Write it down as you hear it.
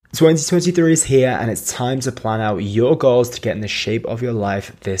2023 is here and it's time to plan out your goals to get in the shape of your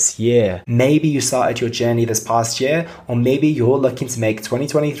life this year. Maybe you started your journey this past year, or maybe you're looking to make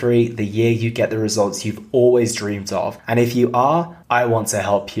 2023 the year you get the results you've always dreamed of. And if you are, I want to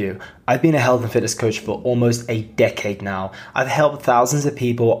help you. I've been a health and fitness coach for almost a decade now. I've helped thousands of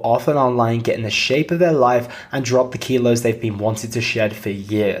people off and online get in the shape of their life and drop the kilos they've been wanting to shed for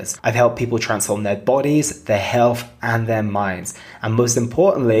years. I've helped people transform their bodies, their health, and their minds. And most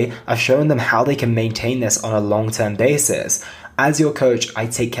importantly, I've shown them how they can maintain this on a long-term basis. As your coach, I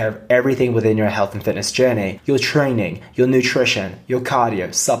take care of everything within your health and fitness journey, your training, your nutrition, your cardio,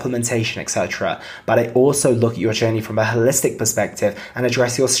 supplementation, etc. But I also look at your journey from a holistic perspective and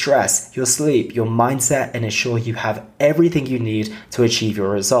address your stress, your sleep, your mindset, and ensure you have everything you need to achieve your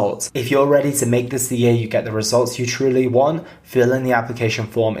results. If you're ready to make this the year you get the results you truly want, fill in the application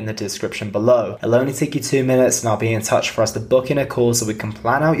form in the description below. It'll only take you 2 minutes and I'll be in touch for us to book in a call so we can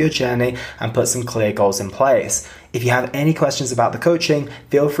plan out your journey and put some clear goals in place. If you have any questions about the coaching,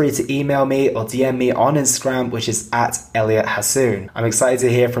 feel free to email me or DM me on Instagram, which is @ElliotHassoon. I'm excited to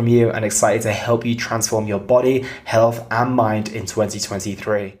hear from you and excited to help you transform your body, health, and mind in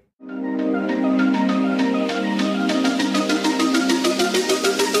 2023.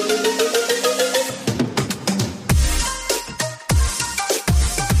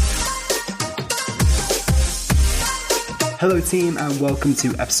 Hello team and welcome to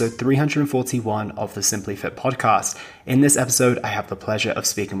episode 341 of the Simply Fit podcast. In this episode, I have the pleasure of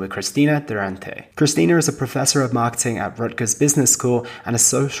speaking with Kristina Durante. Kristina is a professor of marketing at Rutgers Business School and a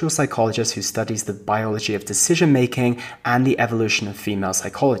social psychologist who studies the biology of decision making and the evolution of female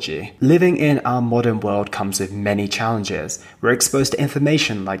psychology. Living in our modern world comes with many challenges. We're exposed to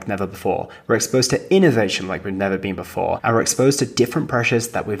information like never before. We're exposed to innovation like we've never been before. And we're exposed to different pressures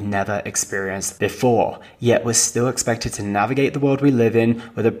that we've never experienced before. Yet we're still expected to navigate the world we live in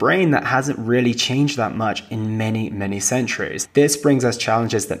with a brain that hasn't really changed that much in many centuries. This brings us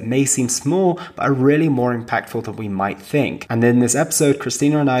challenges that may seem small, but are really more impactful than we might think. And in this episode,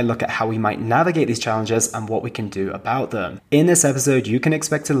 Kristina and I look at how we might navigate these challenges and what we can do about them. In this episode, you can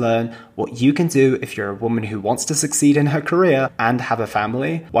expect to learn what you can do if you're a woman who wants to succeed in her career and have a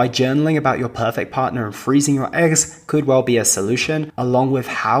family, why journaling about your perfect partner and freezing your eggs could well be a solution, along with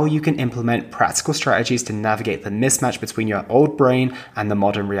how you can implement practical strategies to navigate the mismatch between your old brain and the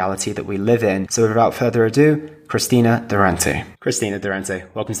modern reality that we live in. So without further ado, Kristina Durante. Kristina Durante,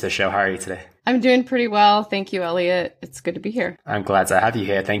 welcome to the show. How are you today? I'm doing pretty well. Thank you, Elliot. It's good to be here. I'm glad to have you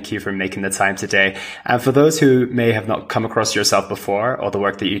here. Thank you for making the time today. And for those who may have not come across yourself before or the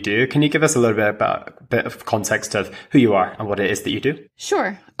work that you do, can you give us a little bit of context of who you are and what it is that you do?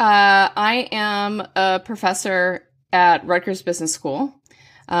 Sure. I am a professor at Rutgers Business School.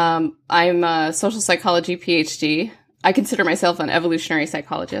 I'm a social psychology PhD. I consider myself an evolutionary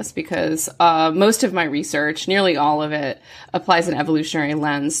psychologist because most of my research, nearly all of it, applies an evolutionary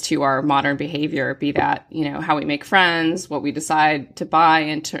lens to our modern behavior, be that, how we make friends, what we decide to buy,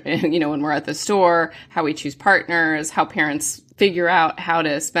 and when we're at the store, how we choose partners, how parents figure out how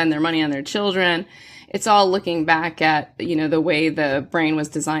to spend their money on their children. It's all looking back at, the way the brain was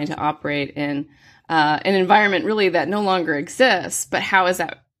designed to operate in an environment really that no longer exists, but how is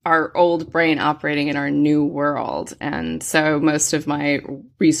that our old brain operating in our new world? And so most of my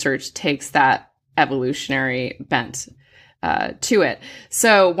research takes that evolutionary bent to it.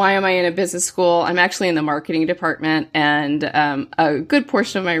 So why am I in a business school? I'm actually in the marketing department, and a good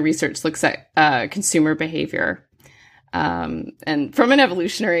portion of my research looks at consumer behavior. And from an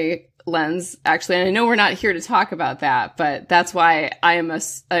evolutionary lens, actually, and I know we're not here to talk about that, but that's why I'm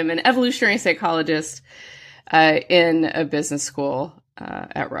an evolutionary psychologist in a business school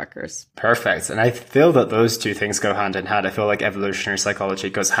at Rutgers. Perfect. And I feel that those two things go hand in hand. I feel like evolutionary psychology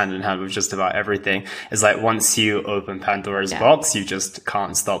goes hand in hand with just about everything. It's like once you open Pandora's box, you just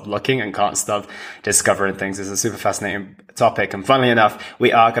can't stop looking and can't stop discovering things. It's a super fascinating topic. And funnily enough,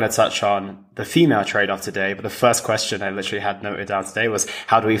 we are going to touch on the female trade-off today. But the first question I literally had noted down today was,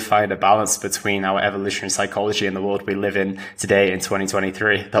 how do we find a balance between our evolutionary psychology and the world we live in today in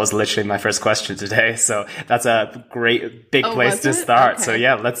 2023? That was literally my first question today. So that's a great big place to start. Okay. So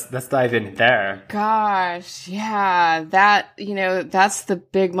yeah, let's dive in there. Gosh, yeah, that's the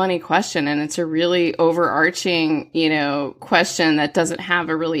big money question. And it's a really overarching, question that doesn't have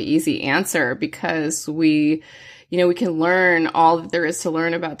a really easy answer, because we can learn all that there is to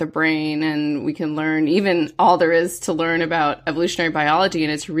learn about the brain, and we can learn even all there is to learn about evolutionary biology.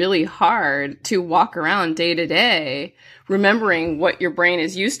 And it's really hard to walk around day to day remembering what your brain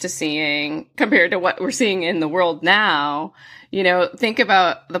is used to seeing compared to what we're seeing in the world now, think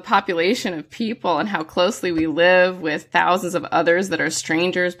about the population of people and how closely we live with thousands of others that are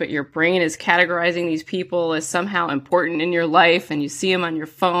strangers, but your brain is categorizing these people as somehow important in your life, and you see them on your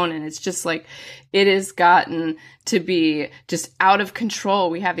phone, and it's just like, it has gotten to be just out of control.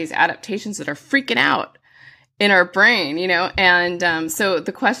 We have these adaptations that are freaking out in our brain, and so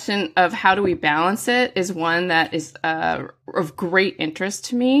the question of how do we balance it is one that is of great interest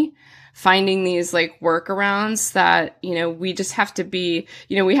to me. Finding these like workarounds that, we just have to be,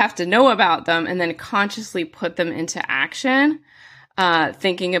 we have to know about them and then consciously put them into action.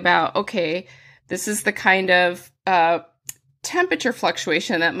 Thinking about, okay, this is the kind of temperature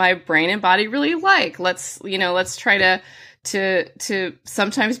fluctuation that my brain and body really like. Let's try to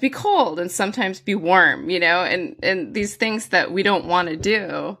sometimes be cold and sometimes be warm, and these things that we don't want to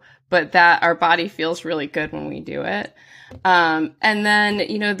do, but that our body feels really good when we do it. And then,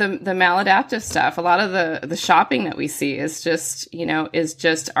 the maladaptive stuff, a lot of the shopping that we see is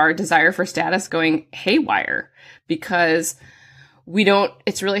just our desire for status going haywire, because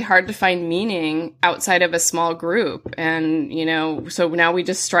it's really hard to find meaning outside of a small group. And, so now we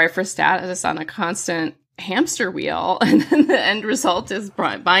just strive for status on a constant hamster wheel. And then the end result is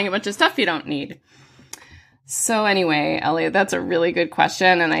buying a bunch of stuff you don't need. So anyway, Elliot, that's a really good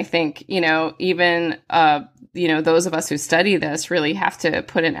question. And I think, even, those of us who study this really have to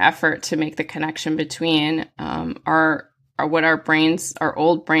put an effort to make the connection between what our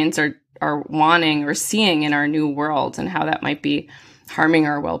old brains are wanting or seeing in our new world, and how that might be harming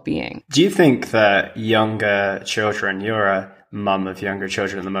our well-being. Do you think that younger children, you're a mum of younger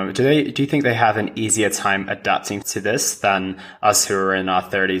children at the moment, do you think they have an easier time adapting to this than us who are in our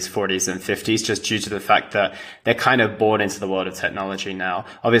 30s, 40s and 50s, just due to the fact that they're kind of born into the world of technology now?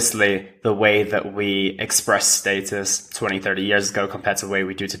 Obviously, the way that we express status 20, 30 years ago compared to the way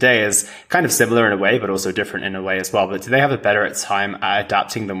we do today is kind of similar in a way, but also different in a way as well. But do they have a better time at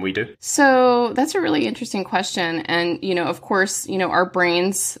adapting than we do? So that's a really interesting question. And, of course, our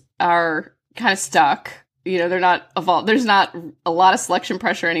brains are kind of stuck. They're not evolved. There's not a lot of selection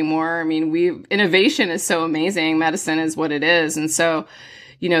pressure anymore. I mean, innovation is so amazing. Medicine is what it is. And so,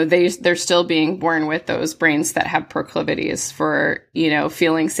 they're still being born with those brains that have proclivities for,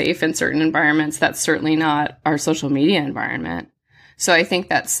 feeling safe in certain environments. That's certainly not our social media environment. So I think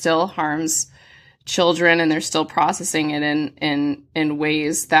that still harms children, and they're still processing it in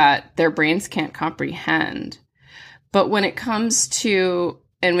ways that their brains can't comprehend. But when it comes to,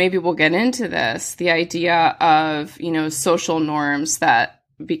 and maybe we'll get into this, the idea of, social norms that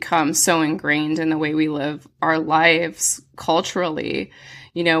become so ingrained in the way we live our lives culturally,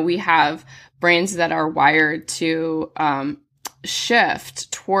 we have brains that are wired to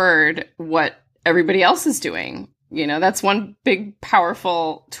shift toward what everybody else is doing. That's one big,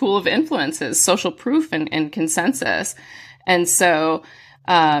 powerful tool of influence is social proof and consensus. And so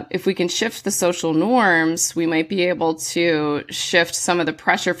if we can shift the social norms, we might be able to shift some of the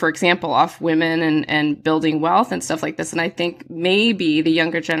pressure, for example, off women and building wealth and stuff like this. And I think maybe the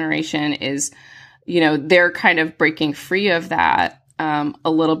younger generation is, they're kind of breaking free of that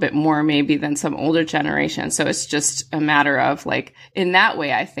a little bit more maybe than some older generation. So it's just a matter of like, in that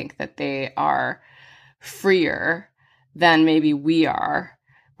way, I think that they are freer than maybe we are,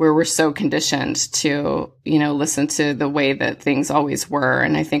 where we're so conditioned to, listen to the way that things always were.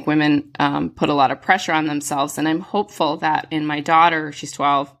 And I think women put a lot of pressure on themselves. And I'm hopeful that in my daughter, she's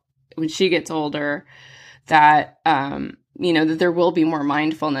 12, when she gets older, that, that there will be more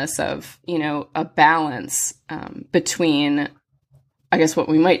mindfulness of, a balance between, I guess, what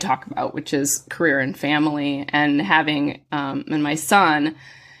we might talk about, which is career and family, and having, and my son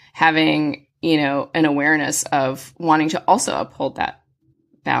having, an awareness of wanting to also uphold that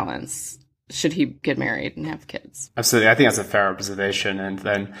balance should he get married and have kids. Absolutely. I think that's a fair observation. And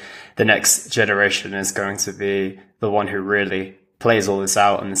then the next generation is going to be the one who really plays all this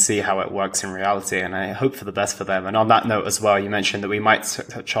out and see how it works in reality. And I hope for the best for them. And on that note as well, you mentioned that we might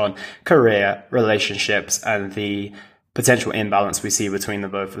touch on career, relationships, and the potential imbalance we see between the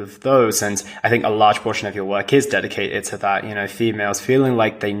both of those. And I think a large portion of your work is dedicated to that, females feeling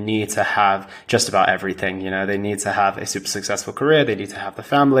like they need to have just about everything. They need to have a super successful career. They need to have the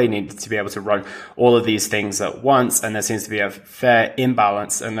family, need to be able to run all of these things at once. And there seems to be a fair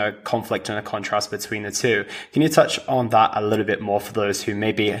imbalance and a conflict and a contrast between the two. Can you touch on that a little bit more for those who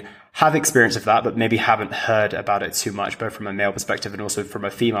maybe have experience of that, but maybe haven't heard about it too much, both from a male perspective and also from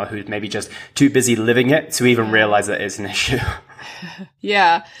a female who's maybe just too busy living it to even realize that it's an issue?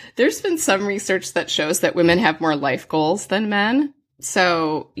 Yeah. There's been some research that shows that women have more life goals than men,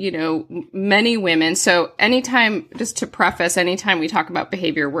 So, many women, so anytime, just to preface, anytime we talk about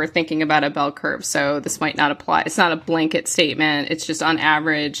behavior, we're thinking about a bell curve. So this might not apply. It's not a blanket statement. It's just on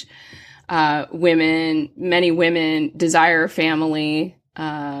average, many women desire family,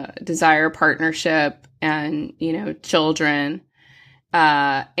 desire partnership and, children,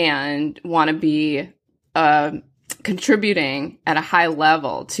 and want to be, contributing at a high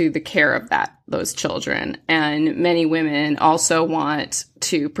level to the care of those children. And many women also want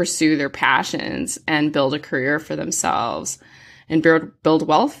to pursue their passions and build a career for themselves and build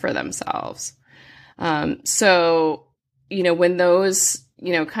wealth for themselves. So, when those,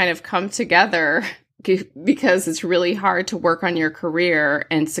 kind of come together, because it's really hard to work on your career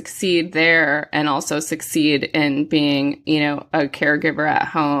and succeed there and also succeed in being, a caregiver at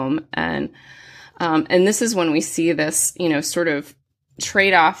home. And this is when we see this, sort of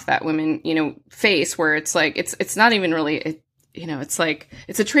trade-off that women, face, where it's like, it's not even really, it's like,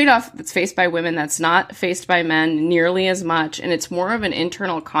 it's a trade-off that's faced by women that's not faced by men nearly as much. And it's more of an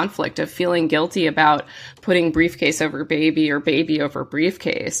internal conflict of feeling guilty about putting briefcase over baby or baby over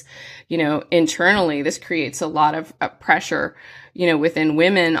briefcase. Internally, this creates a lot of pressure, within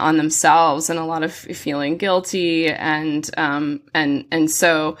women on themselves and a lot of feeling guilty. And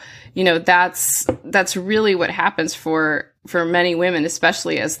so, that's really what happens for many women,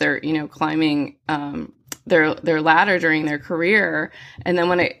 especially as they're, climbing, their ladder during their career. And then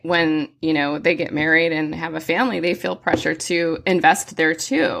when they get married and have a family, they feel pressure to invest there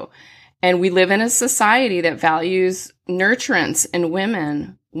too. And we live in a society that values nurturance in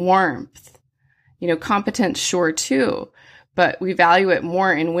women, warmth, competence, sure too, but we value it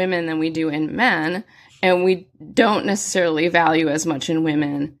more in women than we do in men. And we don't necessarily value as much in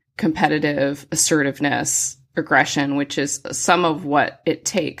women competitive assertiveness, aggression, which is some of what it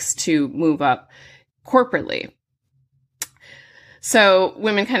takes to move up corporately. So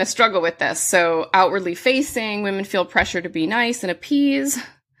women kind of struggle with this. So outwardly facing, women feel pressure to be nice and appease.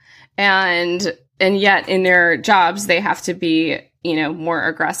 And yet in their jobs, they have to be, more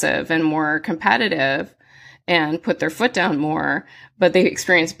aggressive and more competitive and put their foot down more, but they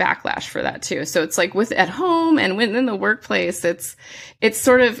experience backlash for that too. So it's like at home and within the workplace, it's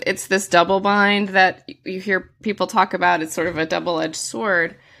this double bind that you hear people talk about. It's sort of a double-edged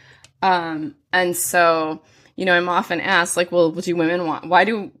sword. And so, I'm often asked, like, well, do women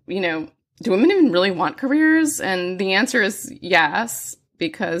do women even really want careers? And the answer is yes,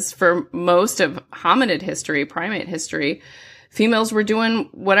 because for most of hominid history, primate history, females were doing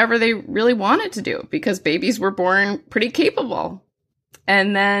whatever they really wanted to do because babies were born pretty capable.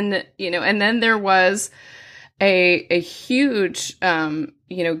 And then, there was a huge,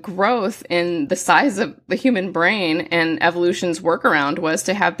 growth in the size of the human brain, and evolution's workaround was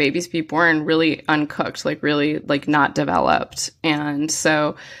to have babies be born really uncooked, like really like not developed. And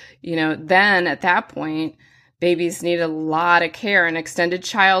so, then at that point, babies needed a lot of care and extended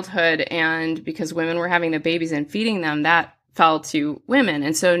childhood. And because women were having the babies and feeding them, that fell to women.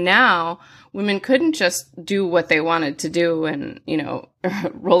 And so now women couldn't just do what they wanted to do and,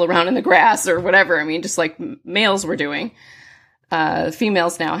 roll around in the grass or whatever. I mean, just like males were doing.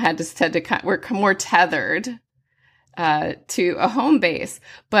 Females now were more tethered to a home base.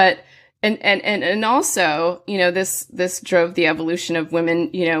 But and also, this drove the evolution of women,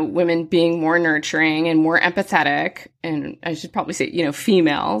 women being more nurturing and more empathetic. And I should probably say,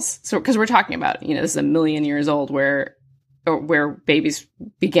 females. So because we're talking about, this is 1 million years old where babies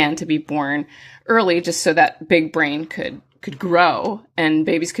began to be born early, just so that big brain could grow and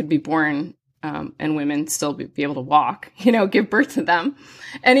babies could be born, and women still be able to walk, give birth to them.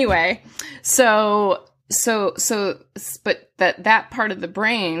 Anyway, but that part of the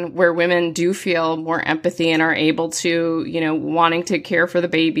brain where women do feel more empathy and are able to, wanting to care for the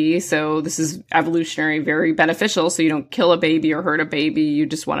baby. So this is evolutionary, very beneficial. So you don't kill a baby or hurt a baby. You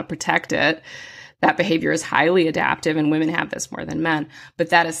just want to protect it. That behavior is highly adaptive, and women have this more than men. But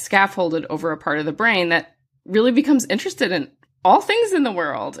that is scaffolded over a part of the brain that really becomes interested in all things in the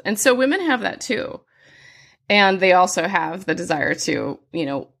world. And so women have that too. And they also have the desire to,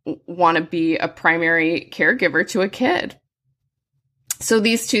 want to be a primary caregiver to a kid. So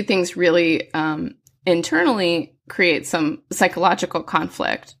these two things really internally create some psychological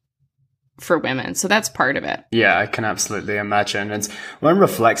conflict for women. So that's part of it. Yeah, I can absolutely imagine. And when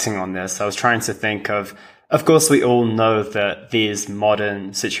reflecting on this, I was trying to think of course, we all know that these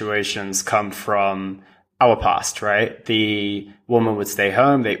modern situations come from our past, right? The woman would stay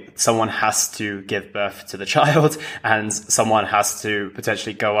home. Someone has to give birth to the child, and someone has to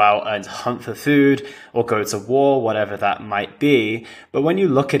potentially go out and hunt for food or go to war, whatever that might be. But when you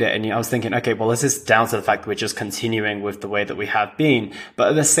look at it, and I was thinking, okay, well, is this down to the fact that we're just continuing with the way that we have been? But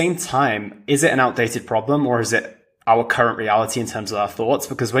at the same time, is it an outdated problem, or is it our current reality in terms of our thoughts?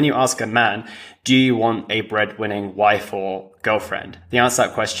 Because when you ask a man, do you want a breadwinning wife or girlfriend? The answer to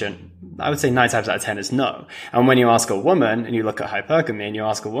that question, I would say 9 times out of 10 is no. And when you ask a woman, and you look at hypergamy, and you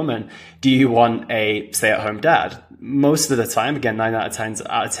ask a woman, do you want a stay-at-home dad? Most of the time, again, 9 out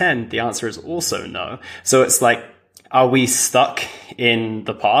of 10, the answer is also no. So it's like, are we stuck in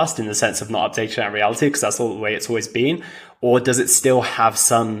the past in the sense of not updating our reality because that's all the way it's always been? Or does it still have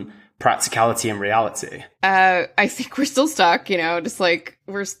some practicality and reality? I think we're still stuck, just like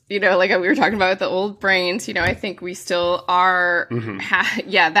we're, like we were talking about with the old brains, I think we still are.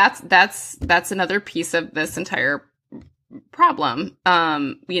 That's another piece of this entire problem.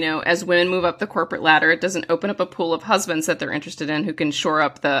 As women move up the corporate ladder, it doesn't open up a pool of husbands that they're interested in who can shore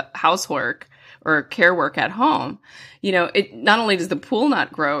up the housework or care work at home. It not only does the pool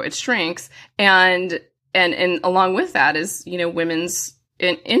not grow, it shrinks. And along with that is, women's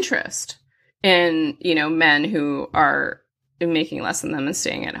interest in, men who are making less than them and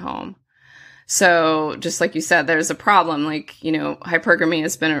staying at home. So just like you said, there's a problem. Like, hypergamy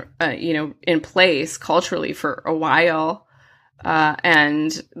has been, in place culturally for a while.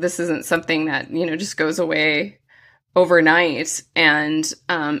 And this isn't something that, just goes away overnight. And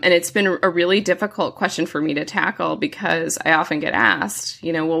it's been a really difficult question for me to tackle because I often get asked,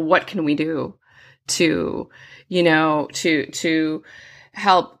 well, what can we do to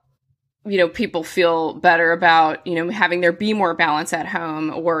help, people feel better about, having there be more balance at home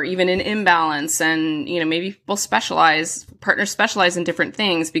or even an imbalance. And, maybe partners specialize in different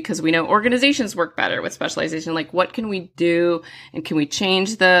things because we know organizations work better with specialization. Like, what can we do? And can we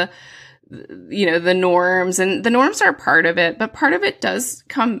change the norms? And the norms are part of it, but part of it does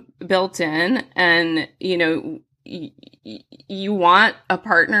come built in. And, you want a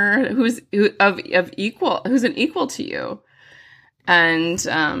partner who's an equal to you. And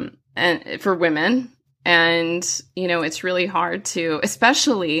for women, and, it's really hard to,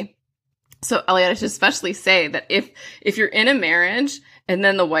 especially, so Elliot, I should especially say that if you're in a marriage and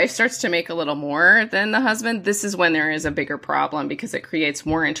then the wife starts to make a little more than the husband, this is when there is a bigger problem because it creates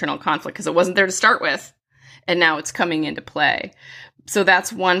more internal conflict because it wasn't there to start with. And now it's coming into play. So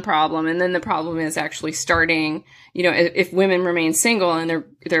that's one problem. And then the problem is actually starting, if women remain single and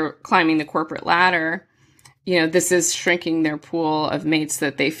they're climbing the corporate ladder, this is shrinking their pool of mates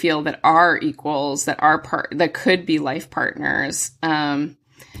that they feel that are equals, that could be life partners. And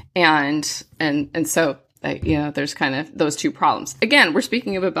so, there's kind of those two problems. Again, we're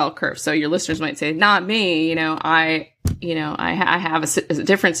speaking of a bell curve. So your listeners might say, not me, I have a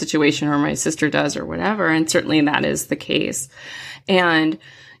different situation or my sister does or whatever. And certainly that is the case. And,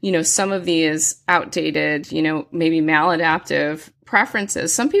 some of these outdated, maybe maladaptive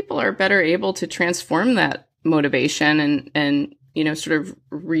preferences, some people are better able to transform that motivation and sort of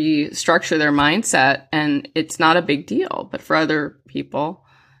restructure their mindset. And it's not a big deal, but for other people,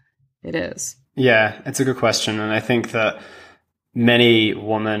 it is. Yeah, it's a good question. And I think that many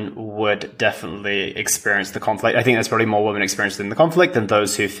women would definitely experience the conflict. I think there's probably more women experiencing the conflict than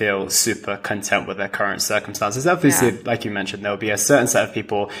those who feel super content with their current circumstances. Obviously, like you mentioned, there'll be a certain set of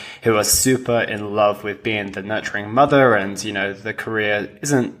people who are super in love with being the nurturing mother and, the career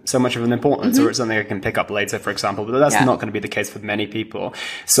isn't so much of an importance or it's something I can pick up later, for example, but that's not going to be the case with many people.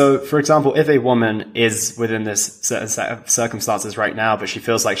 So, for example, if a woman is within this certain set of circumstances right now, but she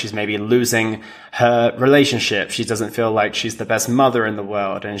feels like she's maybe losing her relationship, she doesn't feel like she's the best mother in the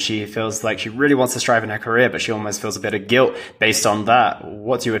world, and she feels like she really wants to strive in her career, but she almost feels a bit of guilt based on that.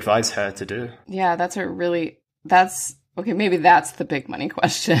 What do you advise her to do? Yeah, maybe that's the big money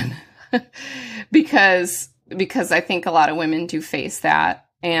question. because I think a lot of women do face that.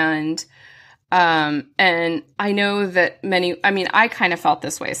 And I know that I kind of felt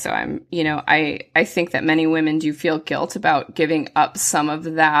this way. So I think that many women do feel guilt about giving up some of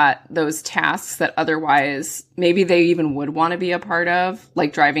those tasks that otherwise maybe they even would want to be a part of,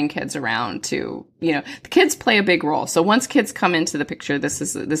 like driving kids around to, the kids play a big role. So once kids come into the picture,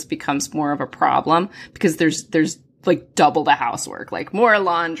 this becomes more of a problem because there's like double the housework, like more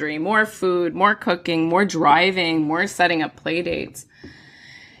laundry, more food, more cooking, more driving, more setting up play dates.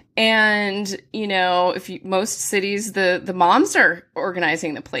 And, most cities, the moms are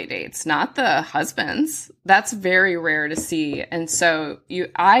organizing the play dates, not the husbands. That's very rare to see. And so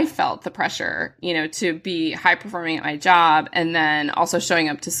I felt the pressure, to be high performing at my job, and then also showing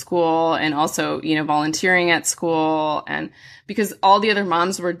up to school, and also, volunteering at school, and because all the other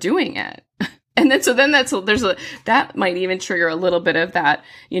moms were doing it. And then, that might even trigger a little bit of that,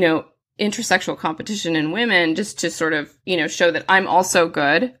 intersexual competition in women, just to sort of, show that I'm also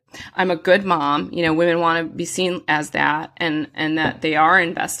good. I'm a good mom. Women want to be seen as that, and that they are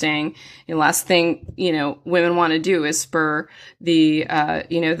investing. The last thing, women want to do is spur the,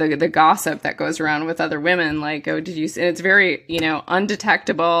 the gossip that goes around with other women. Like, oh, did you see? And it's very,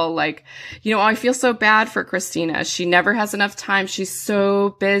 undetectable. Like, I feel so bad for Kristina. She never has enough time. She's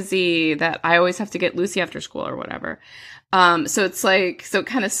so busy that I always have to get Lucy after school or whatever. So it's like, so it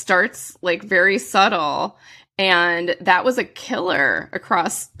kind of starts like very subtle. And that was a killer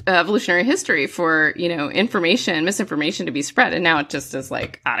across evolutionary history for, misinformation to be spread. And now it just is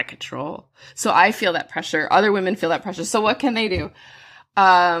like out of control. So I feel that pressure. Other women feel that pressure. So what can they do?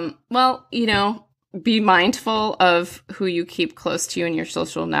 Be mindful of who you keep close to you in your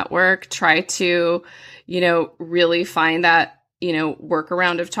social network. Try to, really find that,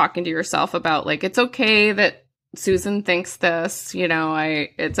 workaround of talking to yourself about like, it's okay that Susan thinks this,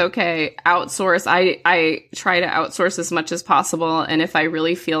 it's okay. Outsource. I try to outsource as much as possible. And if I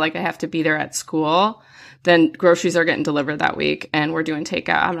really feel like I have to be there at school, then groceries are getting delivered that week and we're doing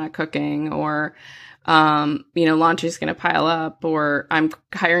takeout. I'm not cooking, or, laundry's going to pile up, or I'm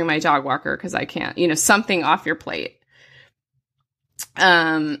hiring my dog walker because I can't, something off your plate.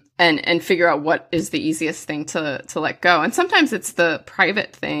 And figure out what is the easiest thing to let go. And sometimes it's the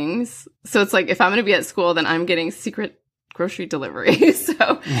private things. So it's like, if I'm going to be at school, then I'm getting secret grocery delivery. So,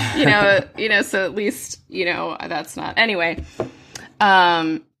 so at least, that's not, anyway,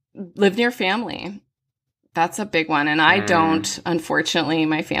 live near family. That's a big one. And I don't, unfortunately,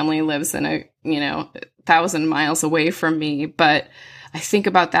 my family lives in 1,000 miles away from me, but I think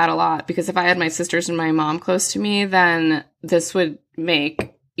about that a lot, because if I had my sisters and my mom close to me, then this would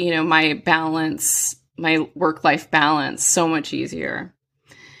make, my balance, my work-life balance so much easier.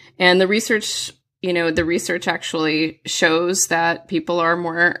 And the research actually shows that people are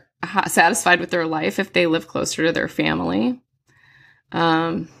more satisfied with their life if they live closer to their family.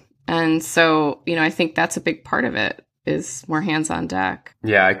 And so, I think that's a big part of it, is more hands on deck.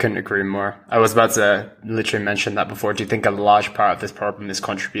 Yeah, I couldn't agree more. I was about to literally mention that before. Do you think a large part of this problem is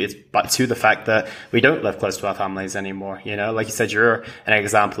contributed but to the fact that we don't live close to our families anymore? Like you said, you're an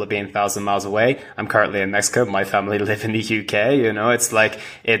example of being 1,000 miles away. I'm currently in Mexico. My family live in the UK. It's like,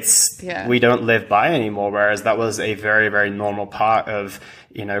 we don't live by anymore. Whereas that was a very, very normal part of,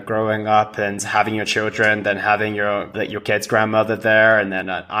 growing up and having your children, then having your kid's grandmother there, and then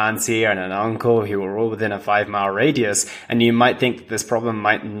an auntie and an uncle who were all within a 5-mile radius. And you might think this problem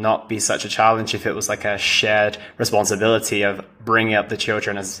might not be such a challenge if it was like a shared responsibility of bringing up the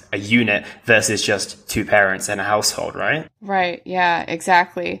children as a unit versus just two parents in a household, right? Right. Yeah,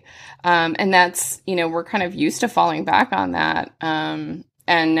 exactly. And that's, we're kind of used to falling back on that. And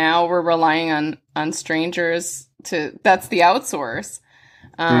now we're relying on strangers that's the outsource.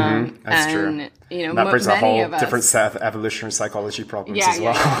 That's true. That brings a whole different set of evolutionary psychology problems as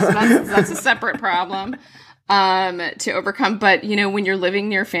well. Yeah. So that's a separate problem to overcome. But, when you're living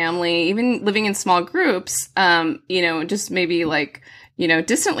near family, even living in small groups, just maybe like,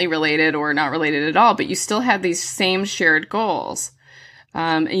 distantly related or not related at all, but you still had these same shared goals.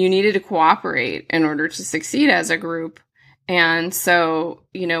 And you needed to cooperate in order to succeed as a group. And so,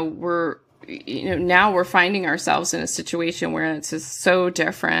 now we're finding ourselves in a situation where it's just so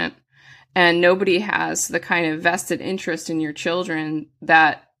different, and nobody has the kind of vested interest in your children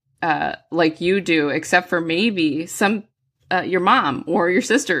that, like you do, except for maybe your mom or your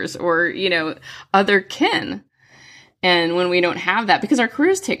sisters or, other kin. And when we don't have that, because our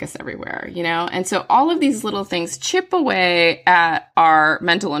careers take us everywhere, and so all of these little things chip away at our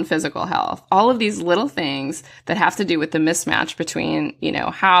mental and physical health. All of these little things that have to do with the mismatch between,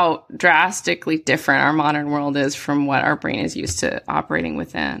 how drastically different our modern world is from what our brain is used to operating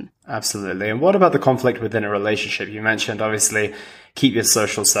within. Absolutely. And what about the conflict within a relationship? You mentioned, obviously, keep your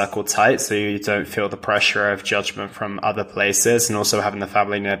social circle tight so you don't feel the pressure of judgment from other places. And also having the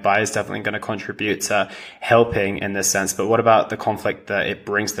family nearby is definitely going to contribute to helping in this sense. But what about the conflict that it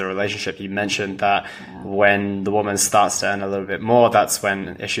brings to the relationship? You mentioned that when the woman starts to earn a little bit more, that's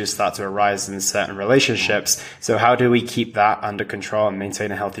when issues start to arise in certain relationships. So how do we keep that under control and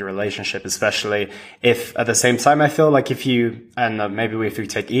maintain a healthy relationship, especially if at the same time, I feel like maybe if you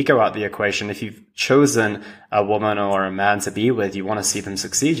take ego out of the equation, if you've chosen a woman or a man to be with, You want to see them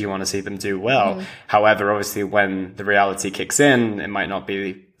succeed. You want to see them do well. However, obviously, when the reality kicks in, it might not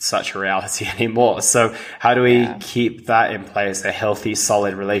be such a reality anymore. So how do we keep that in place, a healthy,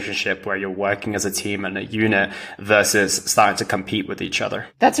 solid relationship where you're working as a team and a unit versus starting to compete with each other?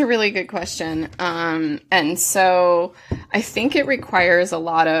 That's a really good question. And so I think it requires a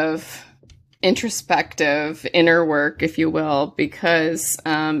lot of introspective inner work, if you will, because,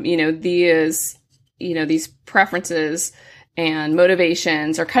 these preferences and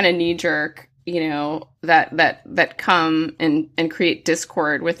motivations are kind of knee jerk, that come and create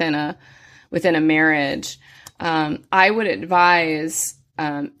discord within a marriage. I would advise,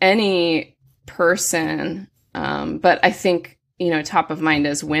 any person, but I think, top of mind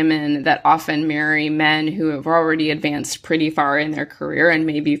as women that often marry men who have already advanced pretty far in their career and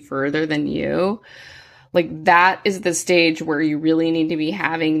maybe further than you. Like, that is the stage where you really need to be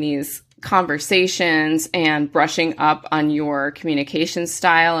having these conversations and brushing up on your communication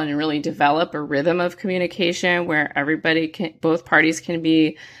style and really develop a rhythm of communication where both parties can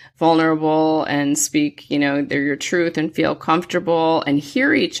be vulnerable and speak, your truth and feel comfortable and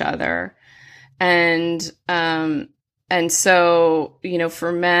hear each other. And so,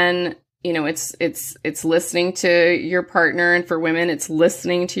 for men, it's listening to your partner, and for women, it's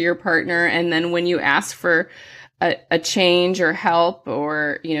listening to your partner. And then when you ask for a change or help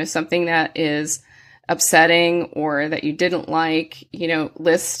or, something that is upsetting or that you didn't like,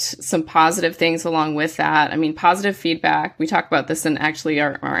 list some positive things along with that. I mean, positive feedback, we talk about this in actually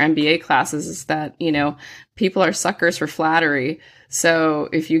our MBA classes, is that, people are suckers for flattery. So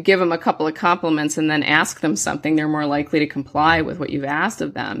if you give them a couple of compliments and then ask them something, they're more likely to comply with what you've asked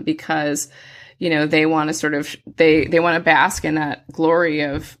of them because, they want to they want to bask in that glory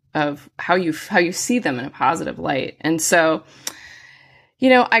of how you see them in a positive light. And so,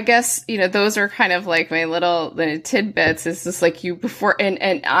 I guess, those are kind of like my little tidbits. It's just like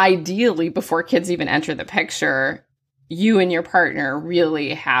and ideally before kids even enter the picture, you and your partner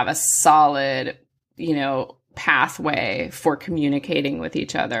really have a solid, pathway for communicating with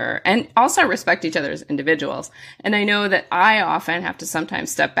each other and also respect each other as individuals. And I know that I often have to sometimes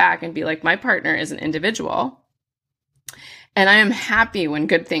step back and be like, my partner is an individual and I am happy when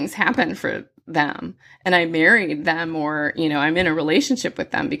good things happen for them. And I married them or, I'm in a relationship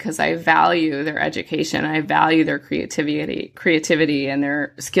with them because I value their education. I value their creativity and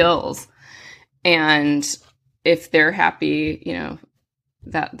their skills. And if they're happy,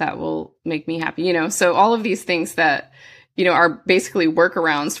 that will make me happy, so all of these things that, are basically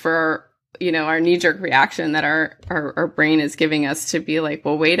workarounds for our knee-jerk reaction that our brain is giving us to be like,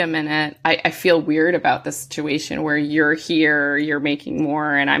 well, wait a minute, I feel weird about the situation where you're here, you're making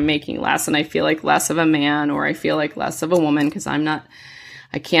more and I'm making less, and I feel like less of a man or I feel like less of a woman because I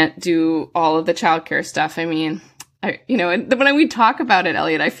can't do all of the childcare stuff. I mean, when we talk about it,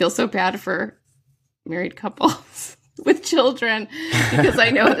 Elliot, I feel so bad for married couples with children because I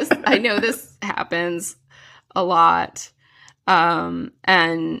know this happens a lot. And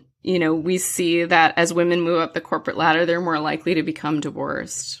we see that as women move up the corporate ladder, they're more likely to become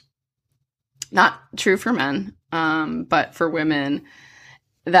divorced. Not true for men, but for women,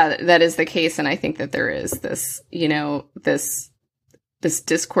 that is the case. And I think that there is this, this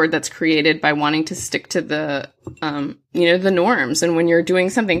discord that's created by wanting to stick to the norms. And when you're doing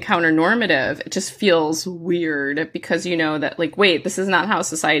something counter-normative, it just feels weird because that like, wait, this is not how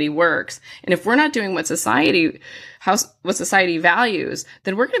society works. And if we're not doing what society values,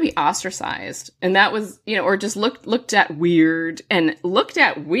 then we're going to be ostracized. And that was, or just looked at weird, and looked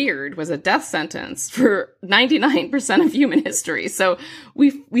at weird was a death sentence for 99% of human history. So we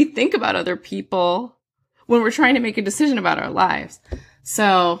think about other people when we're trying to make a decision about our lives.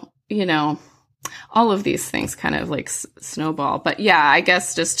 So, all of these things kind of like snowball. But yeah, I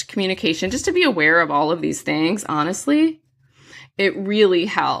guess just communication, just to be aware of all of these things, honestly, it really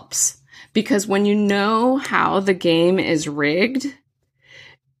helps. Because when you know how the game is rigged,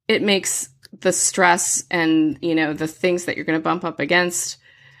 it makes the stress and, the things that you're going to bump up against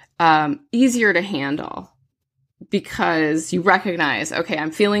easier to handle. Because you recognize, okay, I'm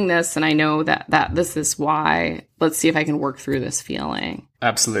feeling this and I know that this is why. Let's see if I can work through this feeling.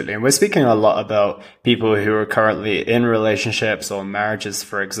 Absolutely. And we're speaking a lot about people who are currently in relationships or marriages,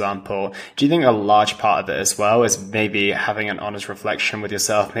 for example. Do you think a large part of it as well is maybe having an honest reflection with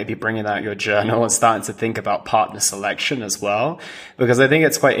yourself, maybe bringing out your journal and starting to think about partner selection as well? Because I think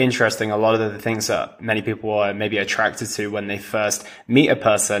it's quite interesting. A lot of the things that many people are maybe attracted to when they first meet a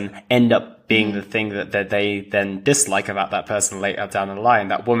person end up being the thing that they then dislike about that person later down the line.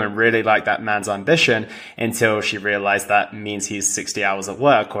 That woman really liked that man's ambition until she realized that means he's 60 hours at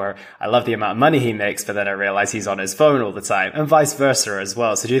work, or I love the amount of money he makes, but then I realize he's on his phone all the time, and vice versa as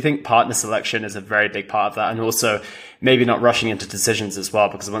well. So do you think partner selection is a very big part of that? And also maybe not rushing into decisions as well,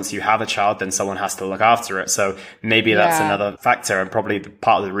 because once you have a child, then someone has to look after it. So maybe that's another factor, and probably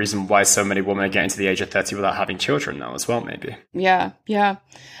part of the reason why so many women are getting to the age of 30 without having children now as well, maybe. Yeah.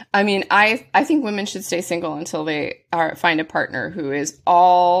 I mean, I think women should stay single until they find a partner who is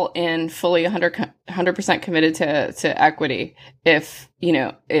all in, fully 100% committed to equity, if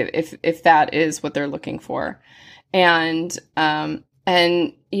that is what they're looking for. And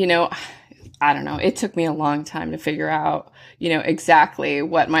I don't know. It took me a long time to figure out, exactly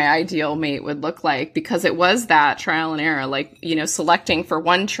what my ideal mate would look like, because it was that trial and error, like, selecting for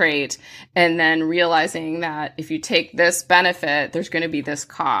one trait and then realizing that if you take this benefit, there's going to be this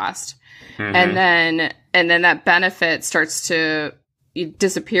cost. Mm-hmm. And then that benefit starts to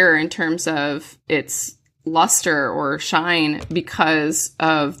disappear in terms of its luster or shine because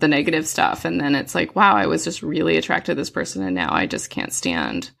of the negative stuff. And then it's like, wow, I was just really attracted to this person, and now I just can't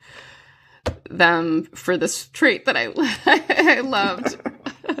stand them for this trait that I loved.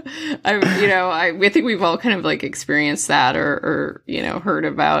 I think we've all kind of like experienced that or heard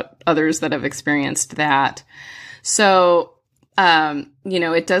about others that have experienced that. So,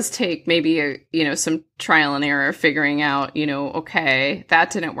 it does take maybe some trial and error figuring out, okay, that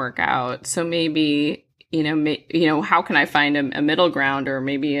didn't work out. So maybe, how can I find a middle ground, or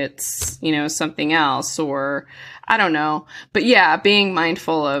maybe it's, something else, or I don't know. But yeah, being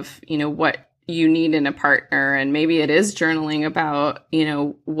mindful of, what you need in a partner, and maybe it is journaling about,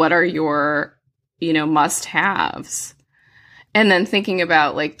 what are your, must-haves, and then thinking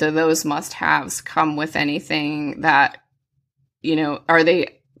about like, do those must-haves come with anything that, are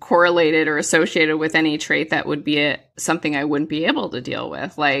they correlated or associated with any trait that would be something I wouldn't be able to deal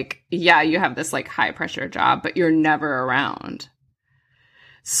with? Like, yeah, you have this like high pressure job, but you're never around.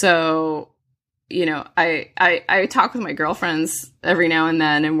 So, I talk with my girlfriends every now and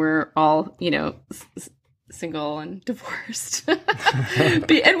then, and we're all, single and divorced. And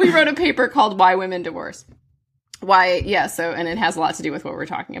we wrote a paper called Why Women Divorce. And it has a lot to do with what we're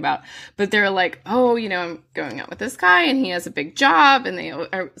talking about. But they're like, oh, I'm going out with this guy and he has a big job, and they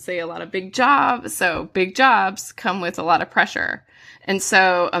say a lot of big jobs. So big jobs come with a lot of pressure. And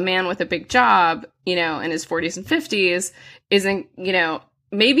so a man with a big job, in his 40s and 50s isn't,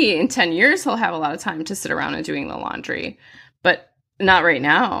 maybe in 10 years he'll have a lot of time to sit around and doing the laundry, but not right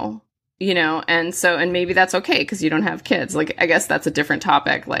now. And maybe that's okay because you don't have kids. Like, I guess that's a different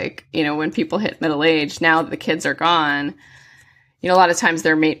topic. Like, when people hit middle age, now that the kids are gone, a lot of times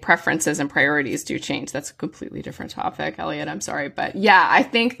their mate preferences and priorities do change. That's a completely different topic, Elliot. I'm sorry. But yeah, I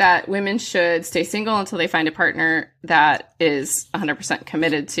think that women should stay single until they find a partner that is 100%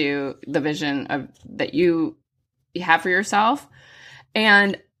 committed to the vision that you have for yourself.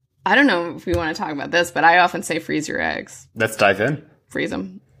 And I don't know if we want to talk about this, but I often say freeze your eggs. Let's dive in. Freeze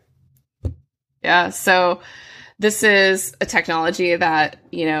them. Yeah. So this is a technology that,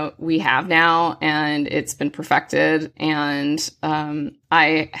 we have now, and it's been perfected. And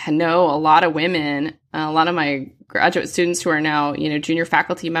I know a lot of women, a lot of my graduate students who are now, junior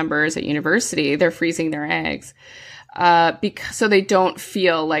faculty members at university, they're freezing their eggs. So they don't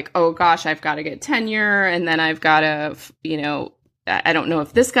feel like, oh gosh, I've got to get tenure, and then I've got to, I don't know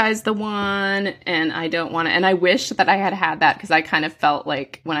if this guy's the one, and I don't want to, and I wish that I had that, because I kind of felt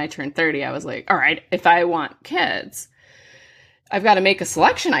like when I turned 30, I was like, all right, if I want kids, I've got to make a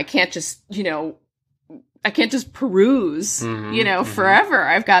selection. I can't just, peruse, forever.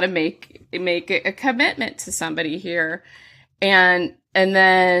 I've got to make a commitment to somebody here. And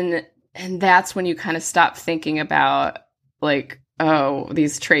that's when you kind of stop thinking about like, oh,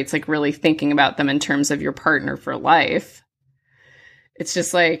 these traits, like really thinking about them in terms of your partner for life. It's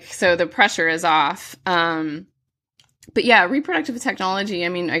just like, so the pressure is off. But yeah, reproductive technology, I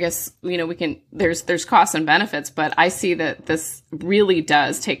mean, I guess, there's costs and benefits, but I see that this really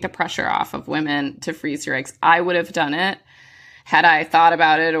does take the pressure off of women to freeze your eggs. I would have done it had I thought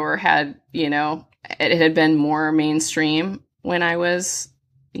about it, or had, it had been more mainstream when I was,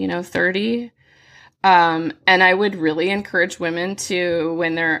 30. And I would really encourage women to,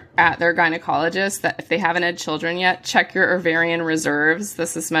 when they're at their gynecologist, that if they haven't had children yet, check your ovarian reserves.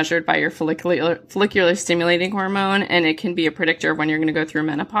 This is measured by your follicular stimulating hormone, and it can be a predictor of when you're going to go through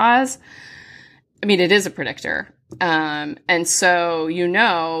menopause. I mean, it is a predictor. And so,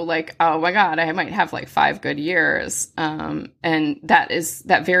 like, oh my God, I might have like 5 good years. And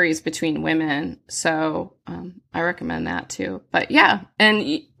that varies between women. So, I recommend that too. But yeah.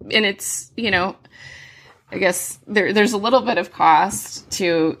 And it's, I guess there's a little bit of cost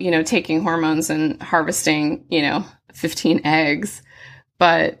to, taking hormones and harvesting, 15 eggs,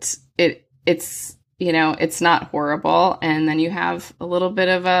 but it's not horrible. And then you have a little bit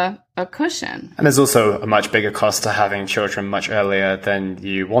of a cushion. And there's also a much bigger cost to having children much earlier than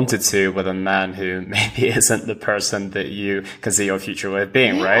you wanted to with a man who maybe isn't the person that you can see your future with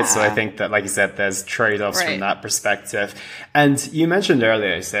being, right? So I think that, like you said, there's trade-offs from that perspective. And you mentioned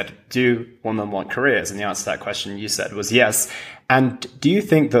earlier, you said, do women want careers? And the answer to that question you said was yes. And do you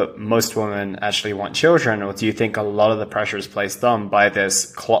think that most women actually want children, or do you think a lot of the pressure is placed on by this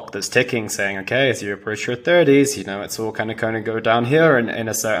clock that's ticking, saying, okay, as you approach your 30s, it's all kind of going to go down here in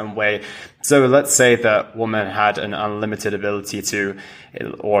a certain way? So let's say that women had an unlimited ability to,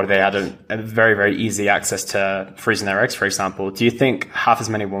 or they had a very, very easy access to freezing their eggs, for example. Do you think half as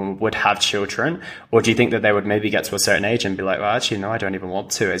many women would have children? Or do you think that they would maybe get to a certain age and be like, well, actually, no, I don't even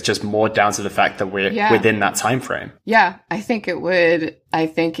want to. It's just more down to the fact that we're within that time frame. Yeah, I think it would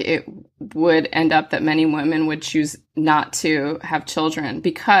end up that many women would choose not to have children,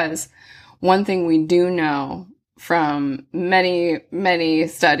 because one thing we do know from many, many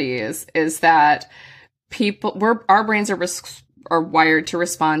studies is that our brains are wired to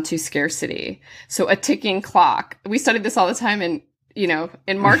respond to scarcity. So a ticking clock, we studied this all the time in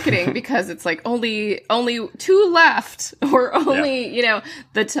marketing, because it's like only 2 left, or only,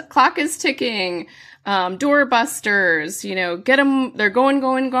 the clock is ticking, doorbusters, get them, they're going,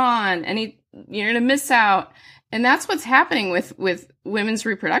 gone. You're going to miss out. And that's what's happening with women's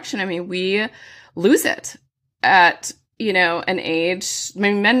reproduction. I mean, we lose it at, an age. I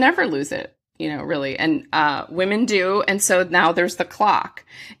mean, men never lose it, really. And women do. And so now there's the clock.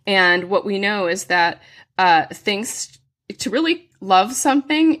 And what we know is that things to really love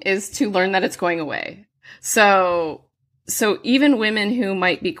something is to learn that it's going away. So even women who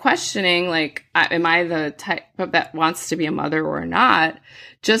might be questioning, like, am I the type that wants to be a mother or not,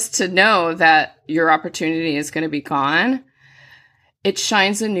 just to know that your opportunity is going to be gone, it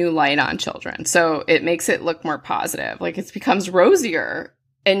shines a new light on children. So it makes it look more positive. Like, it becomes rosier,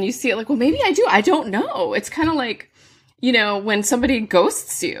 and you see it like, well, maybe I do. I don't know. It's kind of like, when somebody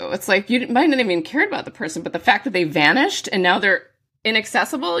ghosts you, it's like you might not even cared about the person, but the fact that they vanished and now they're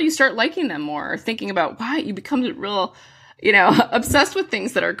inaccessible, you start liking them more, or thinking about why. You become real, obsessed with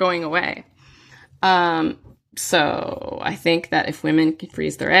things that are going away. So I think that if women can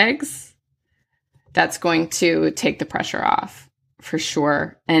freeze their eggs, that's going to take the pressure off for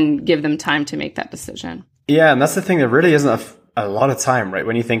sure, and give them time to make that decision. Yeah, and that's the thing. There really isn't a lot of time, right?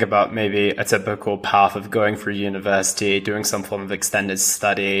 When you think about maybe a typical path of going through university, doing some form of extended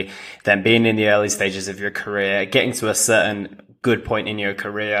study, then being in the early stages of your career, getting to a certain good point in your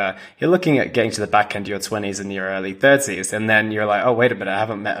career, you're looking at getting to the back end of your 20s and your early 30s. And then you're like, oh, wait a minute, I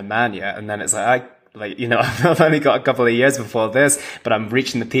haven't met a man yet. And then it's like, I've only got a couple of years before this, but I'm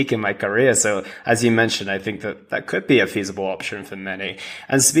reaching the peak in my career. So as you mentioned, I think that could be a feasible option for many.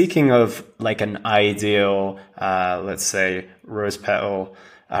 And speaking of like an ideal, let's say rose petal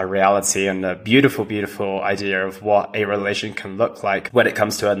reality, and a beautiful, beautiful idea of what a relation can look like when it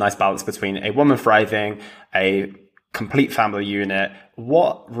comes to a nice balance between a woman thriving, a complete family unit,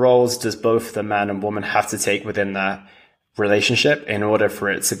 what roles does both the man and woman have to take within that relationship in order for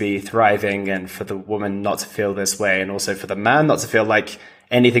it to be thriving, and for the woman not to feel this way, and also for the man not to feel like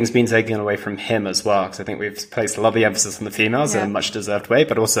anything's been taken away from him as well? Because I think we've placed a lovely emphasis on the females in a much deserved way,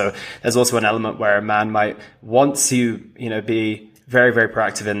 but also there's also an element where a man might want to, be very, very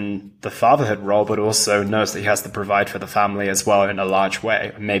proactive in the fatherhood role, but also knows that he has to provide for the family as well in a large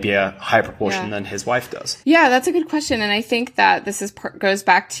way, maybe a higher proportion than his wife does. Yeah, that's a good question. And I think that this goes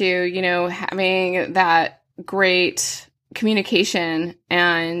back to, having that great communication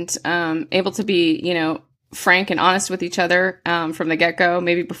and able to be, frank and honest with each other from the get-go,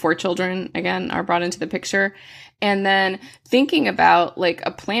 maybe before children, again, are brought into the picture. And then thinking about like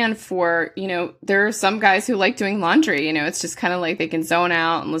a plan for, there are some guys who like doing laundry, it's just kind of like they can zone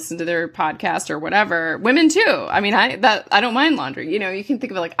out and listen to their podcast or whatever. Women too. I mean, I don't mind laundry. You can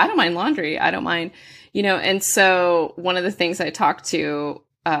think of it like, I don't mind laundry. I don't mind, and so one of the things I talk to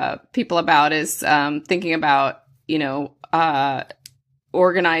people about is thinking about,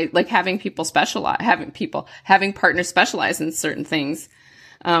 organize, like having partners specialize in certain things,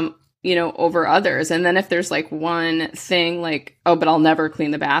 over others. And then if there's like one thing like, oh, but I'll never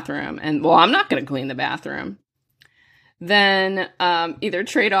clean the bathroom, and well, I'm not going to clean the bathroom, then either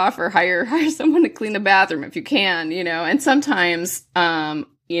trade off or hire someone to clean the bathroom if you can, and sometimes,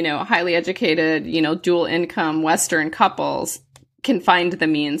 highly educated, dual income Western couples can find the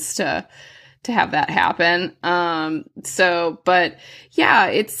means to have that happen. But yeah,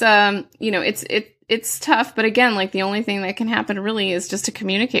 it's tough. But again, like the only thing that can happen really is just to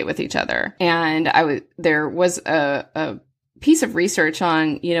communicate with each other. And there was a piece of research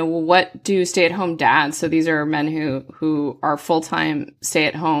on, what do stay-at-home dads? So these are men who are full-time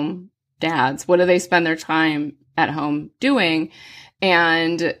stay-at-home dads. What do they spend their time at home doing?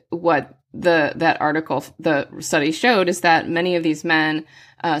 And what the study showed is that many of these men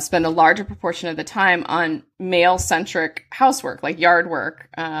spend a larger proportion of the time on male-centric housework, like yard work,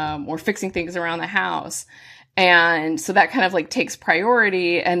 or fixing things around the house. And so that kind of like takes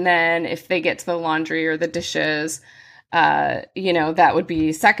priority. And then if they get to the laundry or the dishes, that would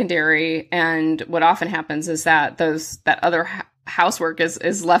be secondary. And what often happens is that that other housework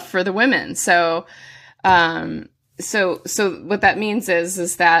is left for the women. So what that means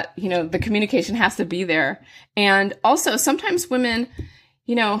is that, the communication has to be there. And also sometimes women,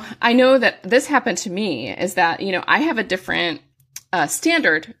 I know that this happened to me, is that, I have a different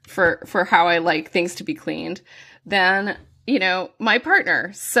standard for how I like things to be cleaned than, my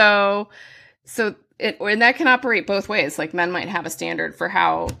partner. And that can operate both ways. Like men might have a standard for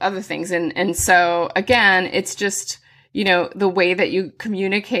how other things. And so again, it's just, the way that you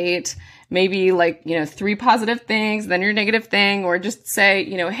communicate, maybe like, 3 positive things, then your negative thing, or just say,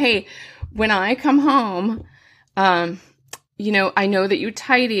 hey, when I come home, I know that you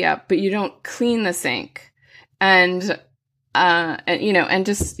tidy up, but you don't clean the sink, and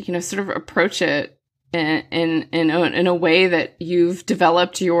just, sort of approach it in a way that you've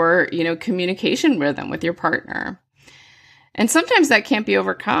developed your, communication rhythm with your partner. And sometimes that can't be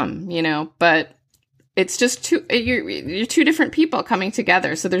overcome, but it's just you're two different people coming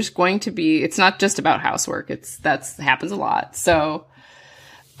together. So there's going to be, it's not just about housework. That happens a lot. So,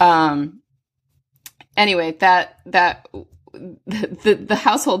 anyway, the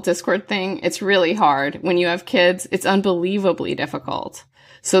household discord thing, it's really hard. When you have kids, it's unbelievably difficult.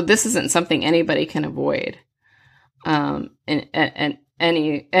 So this isn't something anybody can avoid, in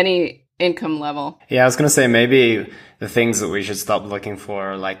any income level. Yeah, I was going to say maybe the things that we should stop looking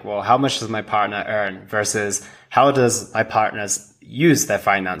for are like, well, how much does my partner earn versus how does my partner use their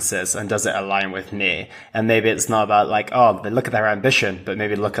finances and does it align with me? And maybe it's not about like, oh, they look at their ambition, but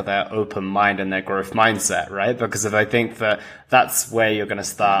maybe look at their open mind and their growth mindset, right? Because if I think that's where you're going to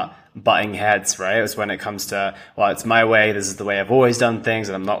start butting heads, right? It's when it comes to, well, it's my way, this is the way I've always done things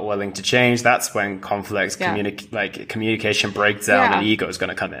and I'm not willing to change. That's when conflicts, communication breaks down and ego is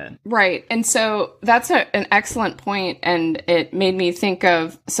going to come in. Right. And so that's an excellent point. And it made me think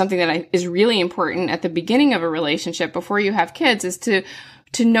of something that is really important at the beginning of a relationship before you have kids, is to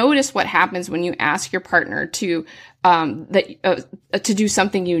notice what happens when you ask your partner to do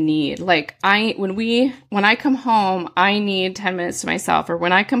something you need. Like when I come home, I need 10 minutes to myself, or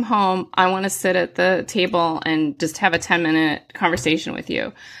when I come home, I want to sit at the table and just have a 10-minute conversation with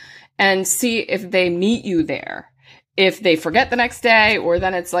you, and see if they meet you there. If they forget the next day, or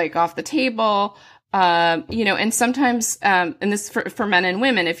then it's like off the table, and sometimes, and this for men and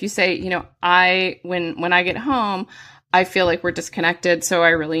women, if you say, when I get home, I feel like we're disconnected, so I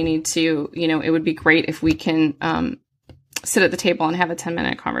really need to, it would be great if we can sit at the table and have a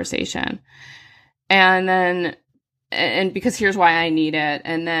 10-minute conversation. And because here's why I need it.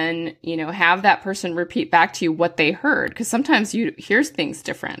 And then, have that person repeat back to you what they heard. Because sometimes you hear things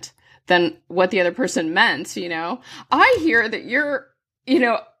different than what the other person meant, I hear that you're, you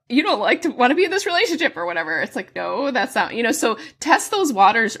don't want to be in this relationship or whatever. It's like, no, that's not, so test those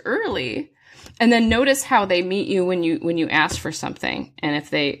waters early. And then notice how they meet you when you ask for something, and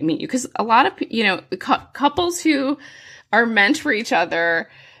if they meet you, because a lot of couples who are meant for each other,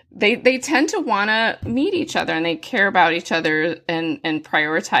 they tend to want to meet each other, and they care about each other and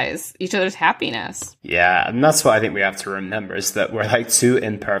prioritize each other's happiness. Yeah, and that's what I think we have to remember, is that we're like two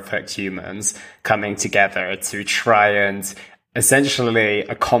imperfect humans coming together to try and essentially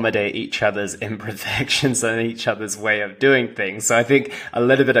accommodate each other's imperfections and each other's way of doing things. So I think a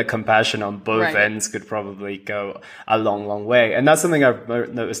little bit of compassion on both ends could probably go a long, long way. And that's something I've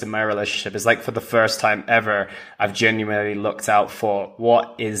noticed in my relationship, is like for the first time ever, I've genuinely looked out for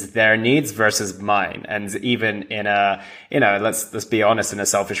what is their needs versus mine. And even in a, let's be honest, in a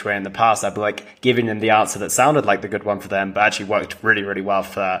selfish way in the past, I'd be like giving them the answer that sounded like the good one for them, but actually worked really, really well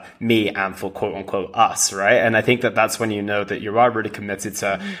for me and for quote unquote us, right? And I think that that's when you know that that you are really committed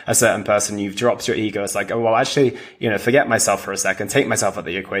to a certain person. You've dropped your ego. It's like, oh, well, actually, forget myself for a second, take myself out of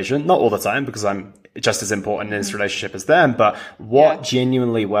the equation. Not all the time, because I'm just as important in this relationship as them, but what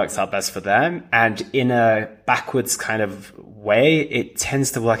genuinely works out best for them. And in a backwards kind of way, it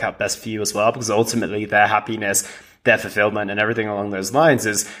tends to work out best for you as well, because ultimately their happiness, their fulfillment, and everything along those lines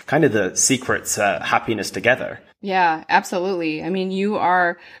is kind of the secret to happiness together. Yeah, absolutely. I mean, you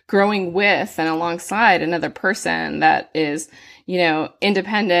are growing with and alongside another person that is,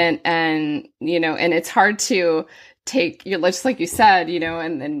 independent and, and it's hard to take, just like you said,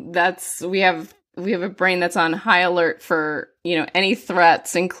 and that's, we have a brain that's on high alert for, any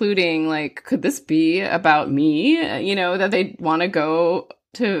threats, including like, could this be about me? That they want to go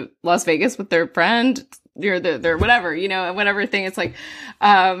to Las Vegas with their friend, or their whatever, whatever thing. It's like,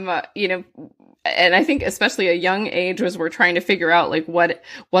 and I think especially a young age was we're trying to figure out like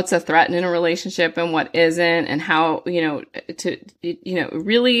what's a threat in a relationship and what isn't, and how,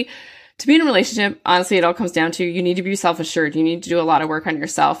 really to be in a relationship, honestly, it all comes down to you need to be self-assured. You need to do a lot of work on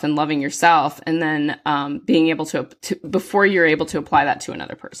yourself and loving yourself, and then being able to before you're able to apply that to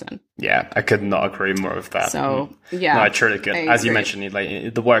another person. Yeah, I could not agree more with that. So, yeah. No, I truly could. As you mentioned,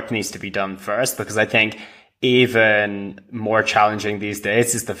 like, the work needs to be done first, because I think even more challenging these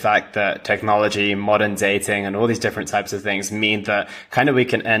days is the fact that technology, modern dating, and all these different types of things mean that kind of we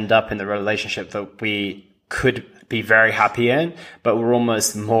can end up in the relationship that we could be very happy in, but we're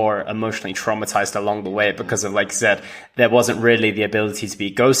almost more emotionally traumatized along the way because of, like I said, there wasn't really the ability to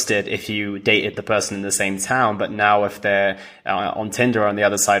be ghosted if you dated the person in the same town. But now if they're on Tinder on the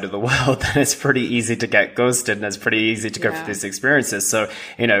other side of the world, then it's pretty easy to get ghosted, and it's pretty easy to go through these experiences. So,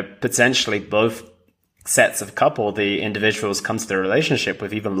 potentially both sets of couple, the individuals come to the relationship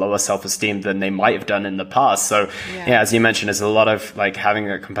with even lower self-esteem than they might have done in the past. So as you mentioned, there's a lot of like having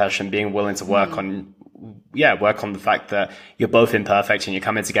a compassion, being willing to work on the fact that you're both imperfect and you're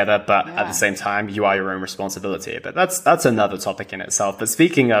coming together, but at the same time, you are your own responsibility. But that's another topic in itself. But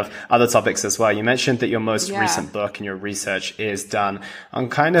speaking of other topics as well, you mentioned that your most recent book and your research is done on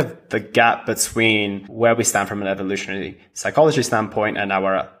kind of the gap between where we stand from an evolutionary psychology standpoint and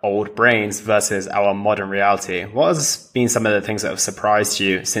our old brains versus our modern reality. What has been some of the things that have surprised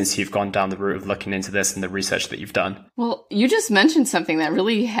you since you've gone down the route of looking into this and the research that you've done? Well, you just mentioned something that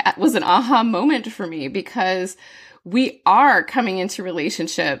really was an aha moment for me, because we are coming into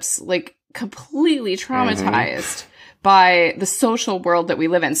relationships like completely traumatized by the social world that we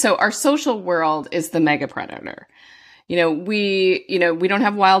live in. So our social world is the mega predator. We don't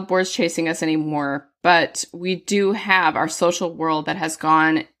have wild boars chasing us anymore, but we do have our social world that has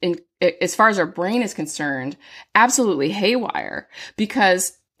gone in, as far as our brain is concerned, absolutely haywire.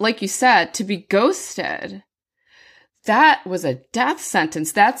 Because like you said, to be ghosted, that was a death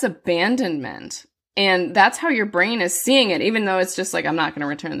sentence. That's abandonment. And that's how your brain is seeing it, even though it's just like, I'm not going to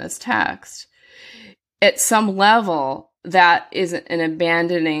return this text. At some level, that is an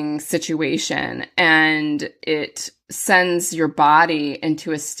abandoning situation, and it sends your body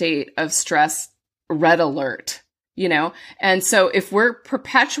into a state of stress, red alert, And so if we're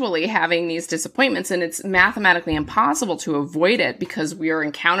perpetually having these disappointments, and it's mathematically impossible to avoid it because we are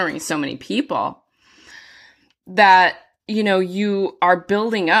encountering so many people, that, you are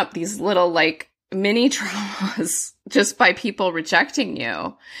building up these little like mini traumas just by people rejecting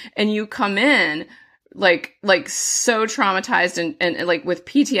you. And you come in like so traumatized and like with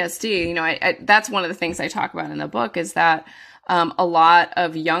PTSD, I that's one of the things I talk about in the book, is that a lot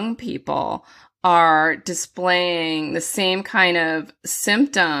of young people are displaying the same kind of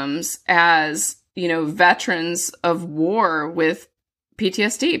symptoms as, veterans of war with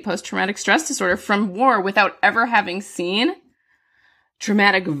PTSD, post-traumatic stress disorder from war, without ever having seen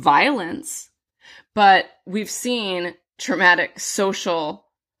traumatic violence. But we've seen traumatic social,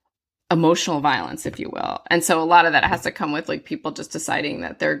 emotional violence, if you will. And so a lot of that has to come with like people just deciding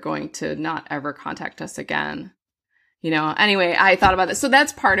that they're going to not ever contact us again. Anyway, I thought about this. So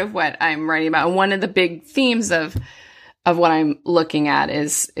that's part of what I'm writing about. And one of the big themes of what I'm looking at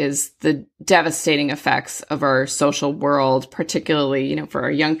is the devastating effects of our social world, particularly, for our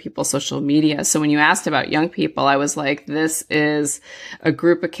young people, social media. So when you asked about young people, I was like, this is a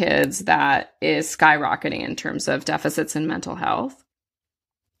group of kids that is skyrocketing in terms of deficits in mental health.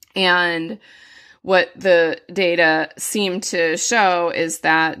 And what the data seem to show is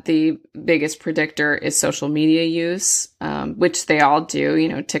that the biggest predictor is social media use, which they all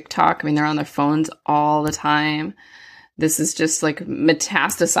do, TikTok. I mean, they're on their phones all the time. This is just like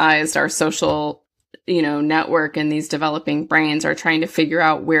metastasized our social, network, and these developing brains are trying to figure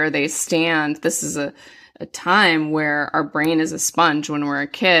out where they stand. This is a time where our brain is a sponge when we're a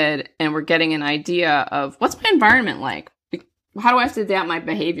kid, and we're getting an idea of what's my environment like? how do I have to adapt my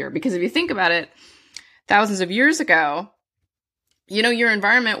behavior? Because if you think about it, thousands of years ago, you know, your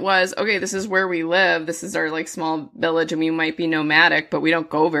environment was, okay, this is where we live. This is our like small village and we might be nomadic, but we don't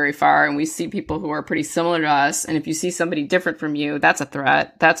go very far. And we see people who are pretty similar to us. And if you see somebody different from you, that's a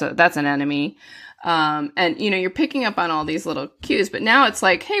threat. That's an enemy. And you know, you're picking up on all these little cues, but now it's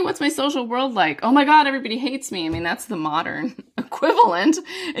like, hey, what's my social world like? Oh my God, everybody hates me. I mean, that's the modern equivalent.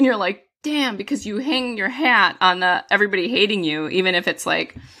 And you're like, damn, because you hang your hat on the everybody hating you, even if it's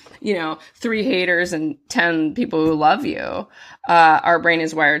like, you know, 3 haters and 10 people who love you. Our brain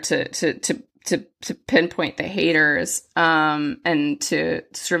is wired to pinpoint the haters, and to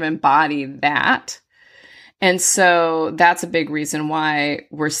sort of embody that. And so that's a big reason why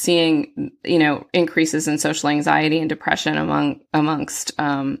we're seeing, you know, increases in social anxiety and depression amongst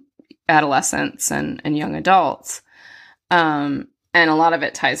adolescents and young adults. And a lot of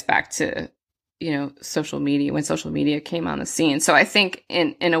it ties back to, you know, social media, when social media came on the scene. So I think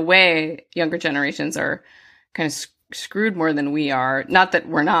in a way, younger generations are kind of screwed more than we are. Not that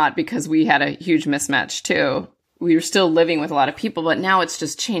we're not, because we had a huge mismatch too. We were still living with a lot of people, but now it's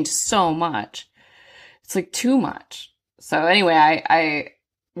just changed so much. It's like too much. So anyway, I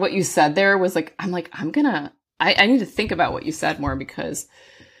what you said there was like, I need to think about what you said more, because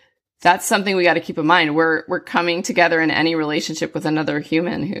that's something we got to keep in mind. We're coming together in any relationship with another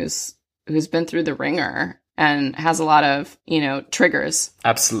human who's been through the ringer and has a lot of, you know, triggers.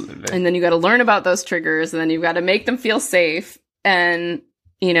 Absolutely. And then you got to learn about those triggers, and then you've got to make them feel safe, and,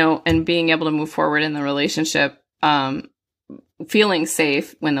 you know, and being able to move forward in the relationship, feeling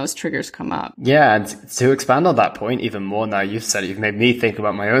safe when those triggers come up. Yeah. And to expand on that point even more, now you've said it, you've made me think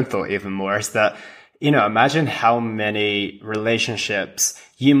about my own thought even more, is that, you know, imagine how many relationships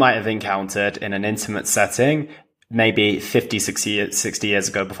you might have encountered in an intimate setting maybe 50, 60 years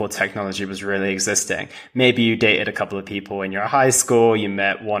ago, before technology was really existing. Maybe you dated a couple of people in your high school, you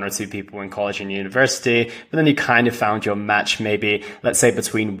met 1 or 2 people in college and university, but then you kind of found your match maybe, let's say,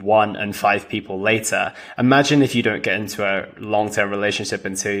 between 1 and 5 people later. Imagine if you don't get into a long-term relationship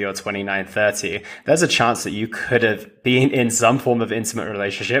until you're 29, 30. There's a chance that you could have been in some form of intimate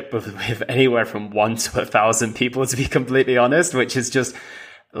relationship with anywhere from 1 to 1,000 people, to be completely honest, which is just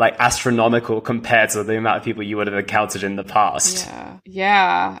like astronomical compared to the amount of people you would have encountered in the past.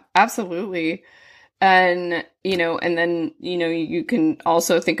 Yeah, absolutely. And, you know, and then, you know, you can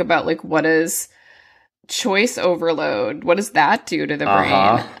also think about like, what is choice overload? What does that do to the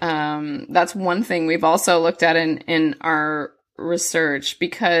brain? That's one thing we've also looked at in our research,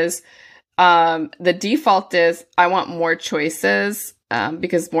 because the default is I want more choices,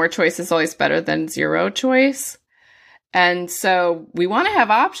 because more choice is always better than zero choice. And so we want to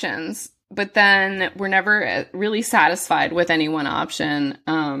have options, but then we're never really satisfied with any one option,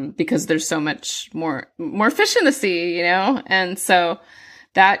 because there's so much more fish in the sea, you know? And so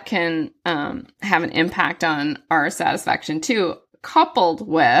that can have an impact on our satisfaction too, coupled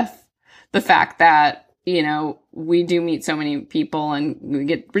with the fact that, you know, we do meet so many people and we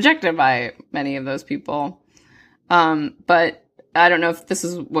get rejected by many of those people. But I don't know if this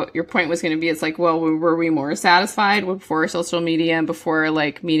is what your point was going to be. It's like, well, were we more satisfied before social media and before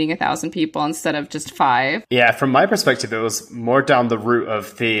like meeting 1,000 people instead of just 5? Yeah, from my perspective, it was more down the route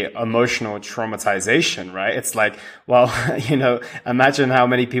of the emotional traumatization, right? It's like, well, you know, imagine how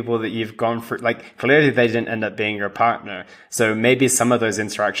many people that you've gone through, like clearly they didn't end up being your partner. So maybe some of those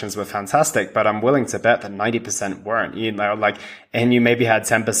interactions were fantastic, but I'm willing to bet that 90% weren't, you know, like, and you maybe had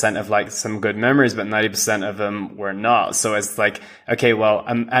 10% of like some good memories, but 90% of them were not. So it's like, okay, well,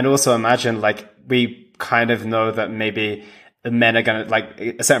 and also imagine like we kind of know that maybe men are going to, like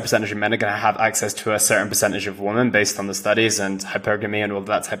a certain percentage of men are going to have access to a certain percentage of women based on the studies and hypergamy and all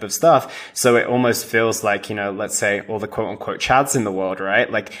that type of stuff. So it almost feels like, you know, let's say all the quote unquote chads in the world, right?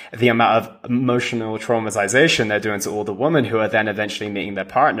 Like the amount of emotional traumatization they're doing to all the women who are then eventually meeting their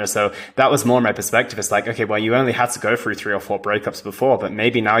partner. So that was more my perspective. It's like, okay, well, you only had to go through 3 or 4 breakups before, but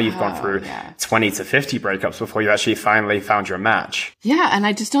maybe now you've gone through 20 to 50 breakups before you actually finally found your match. Yeah. And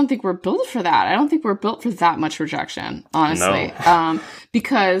I just don't think we're built for that. I don't think we're built for that much rejection, honestly. No.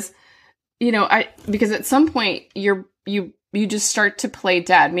 Because, you know, because at some point you just start to play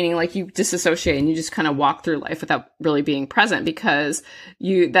dead, meaning like you disassociate and you just kind of walk through life without really being present, because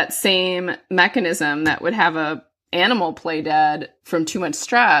that same mechanism that would have a animal play dead from too much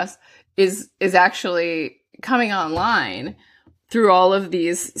stress is actually coming online through all of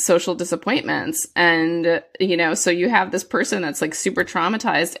these social disappointments. And, you know, so you have this person that's like super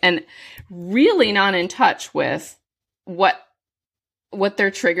traumatized and really not in touch with what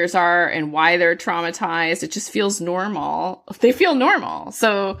their triggers are and why they're traumatized. It just feels normal. They feel normal.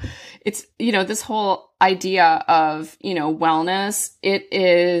 So it's, you know, this whole idea of, wellness, it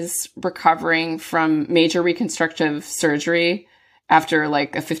is recovering from major reconstructive surgery after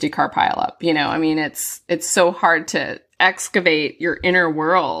like a 50 car pileup. It's so hard to excavate your inner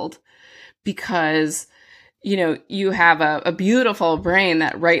world because, you have a beautiful brain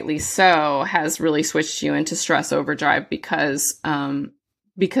that rightly so has really switched you into stress overdrive because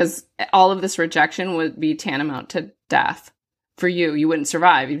all of this rejection would be tantamount to death for you. You wouldn't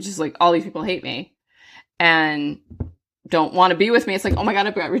survive. You're just like, all these people hate me and don't want to be with me. It's like, oh my God,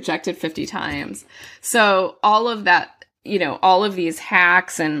 I've got rejected 50 times. So all of that, all of these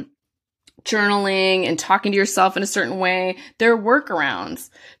hacks and journaling and talking to yourself in a certain way, they're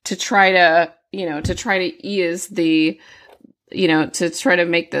workarounds to try to ease the, to try to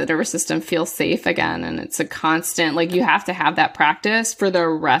make the nervous system feel safe again. And it's a constant, like you have to have that practice for the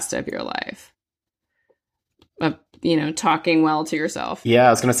rest of your life of, talking well to yourself. Yeah,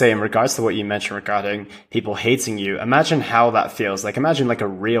 I was going to say, in regards to what you mentioned regarding people hating you, imagine how that feels. Like, imagine like a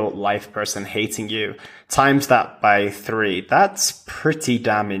real life person hating you. Times that by 3. That's pretty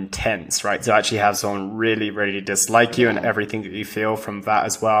damn intense, right? To actually have someone really, really dislike you and everything that you feel from that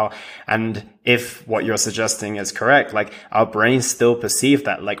as well. And if what you're suggesting is correct, like our brains still perceive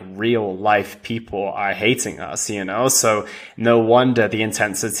that like real life people are hating us, So no wonder the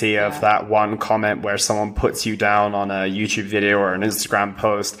intensity of that one comment where someone puts you down on a YouTube video or an Instagram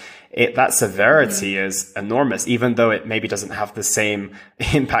post, that severity is enormous, even though it maybe doesn't have the same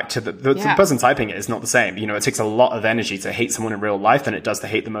impact to the person typing it is not the same. It takes a lot of energy to hate someone in real life than it does to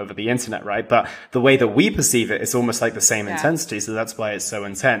hate them over the internet, right? But the way that we perceive it is almost like the same intensity. So that's why it's so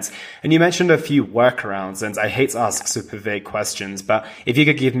intense. And you mentioned a few workarounds, and I hate to ask super vague questions, but if you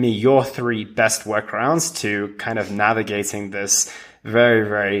could give me your 3 best workarounds to kind of navigating this very,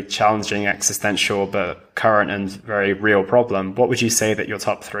 very challenging, existential, but current and very real problem, what would you say that your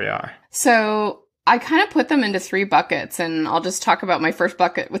top 3 are? So I kind of put them into 3 buckets, and I'll just talk about my first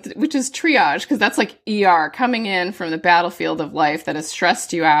bucket, which is triage, because that's like ER, coming in from the battlefield of life that has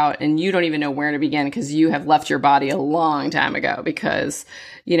stressed you out, and you don't even know where to begin because you have left your body a long time ago because,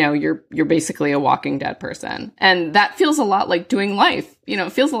 you're basically a walking dead person. And that feels a lot like doing life. It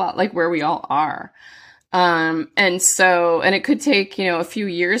feels a lot like where we all are. And it could take, a few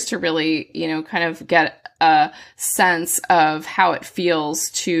years to really, kind of get a sense of how it feels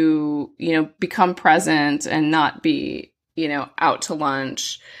to, become present and not be, out to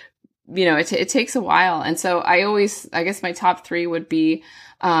lunch. It takes a while. And so I guess my top 3 would be,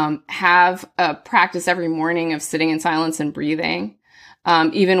 have a practice every morning of sitting in silence and breathing.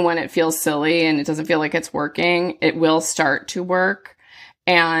 Even when it feels silly and it doesn't feel like it's working, it will start to work.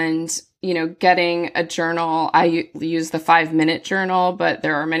 And getting a journal. I use the 5-minute journal, but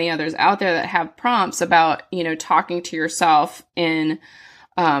there are many others out there that have prompts about, talking to yourself in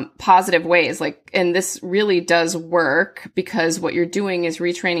positive ways. And this really does work because what you're doing is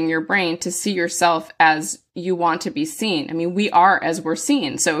retraining your brain to see yourself as you want to be seen. I mean, we are as we're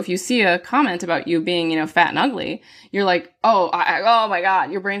seen. So if you see a comment about you being, fat and ugly, you're like, oh my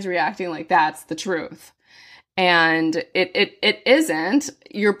God, your brain's reacting like that's the truth. And it isn't.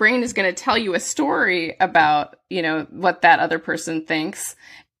 Your brain is going to tell you a story about, what that other person thinks,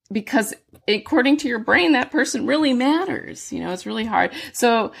 because according to your brain, that person really matters. It's really hard.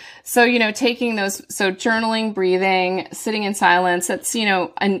 So, taking those, journaling, breathing, sitting in silence, that's,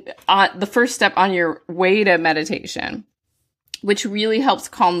 the first step on your way to meditation, which really helps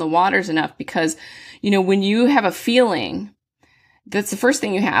calm the waters enough because, when you have a feeling, that's the first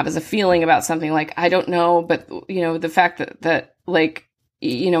thing you have is a feeling about something like, I don't know, but the fact that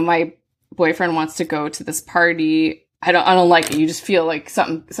my boyfriend wants to go to this party. I don't like it. You just feel like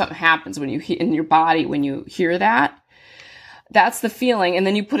something happens when you in your body, when you hear that. That's the feeling. And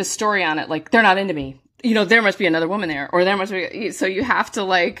then you put a story on it. Like, they're not into me. There must be another woman there, or there must be. So you have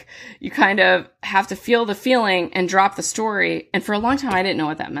to you kind of have to feel the feeling and drop the story. And for a long time, I didn't know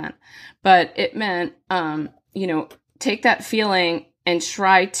what that meant, but it meant, take that feeling and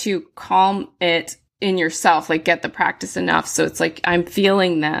try to calm it in yourself, get the practice enough. So it's like, I'm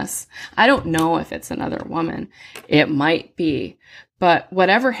feeling this. I don't know if it's another woman. It might be, but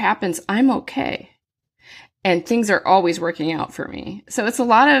whatever happens, I'm okay. And things are always working out for me. So it's a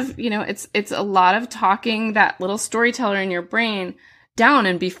lot of, it's a lot of talking that little storyteller in your brain down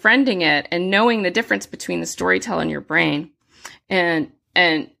and befriending it and knowing the difference between the storyteller in your brain and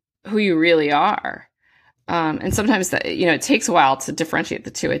who you really are. And sometimes that, it takes a while to differentiate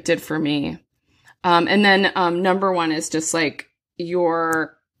the two. It did for me. And then, number 1 is just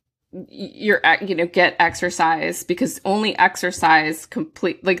get exercise, because only exercise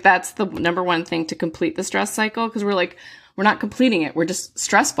that's the number 1 thing to complete the stress cycle. Cause we're like, We're not completing it. We're just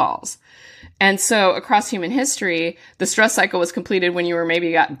stress balls. And so across human history, the stress cycle was completed when you were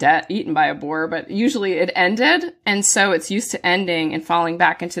maybe got eaten by a boar, but usually it ended. And so it's used to ending and falling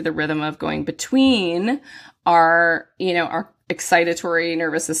back into the rhythm of going between our excitatory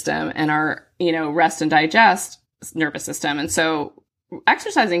nervous system and our, rest and digest nervous system. And so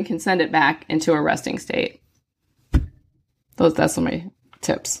exercising can send it back into a resting state. That's my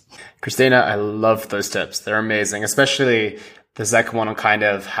tips. Kristina, I love those tips. They're amazing, especially the second one on kind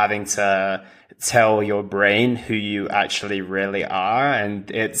of having to tell your brain who you actually really are.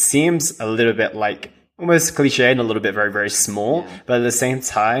 And it seems a little bit like almost cliche and a little bit very, very small. Yeah. But at the same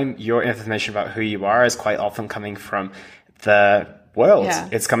time, your information about who you are is quite often coming from the world. Yeah.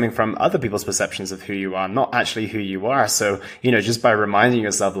 It's coming from other people's perceptions of who you are, not actually who you are. So, just by reminding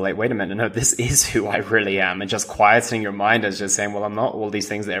yourself, like, wait a minute, no, this is who I really am. And just quietening your mind as just saying, well, I'm not all these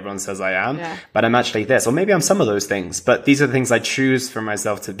things that everyone says I am, but I'm actually this. Or maybe I'm some of those things, but these are the things I choose for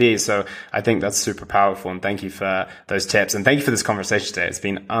myself to be. So I think that's super powerful. And thank you for those tips. And thank you for this conversation today. It's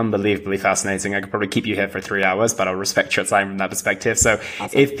been unbelievably fascinating. I could probably keep you here for 3 hours, but I'll respect your time from that perspective. So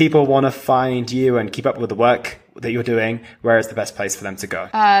awesome. If people want to find you and keep up with the work that you're doing, where is the best place for them to go?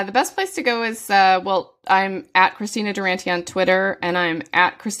 The best place to go is, I'm at Kristina Durante on Twitter, and I'm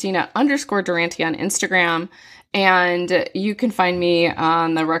at Kristina_Durante on Instagram. And you can find me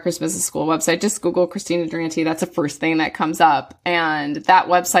on the Rutgers Business School website. Just Google Kristina Durante. That's the first thing that comes up. And that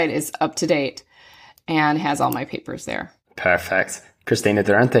website is up to date and has all my papers there. Perfect. Kristina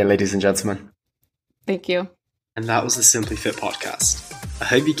Durante, ladies and gentlemen. Thank you. And that was the Simply Fit podcast. I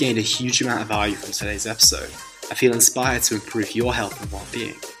hope you gained a huge amount of value from today's episode. I feel inspired to improve your health and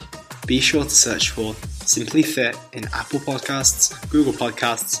well-being. Be sure to search for Simply Fit in Apple Podcasts, Google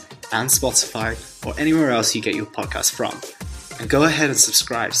Podcasts, and Spotify, or anywhere else you get your podcast from. And go ahead and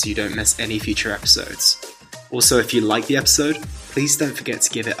subscribe so you don't miss any future episodes. Also, if you like the episode, please don't forget to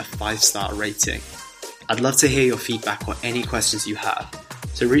give it a 5-star rating. I'd love to hear your feedback or any questions you have.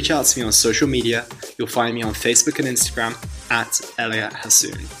 So reach out to me on social media. You'll find me on Facebook and Instagram at Elliot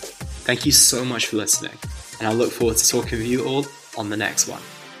Hassoun. Thank you so much for listening, and I look forward to talking with you all on the next one.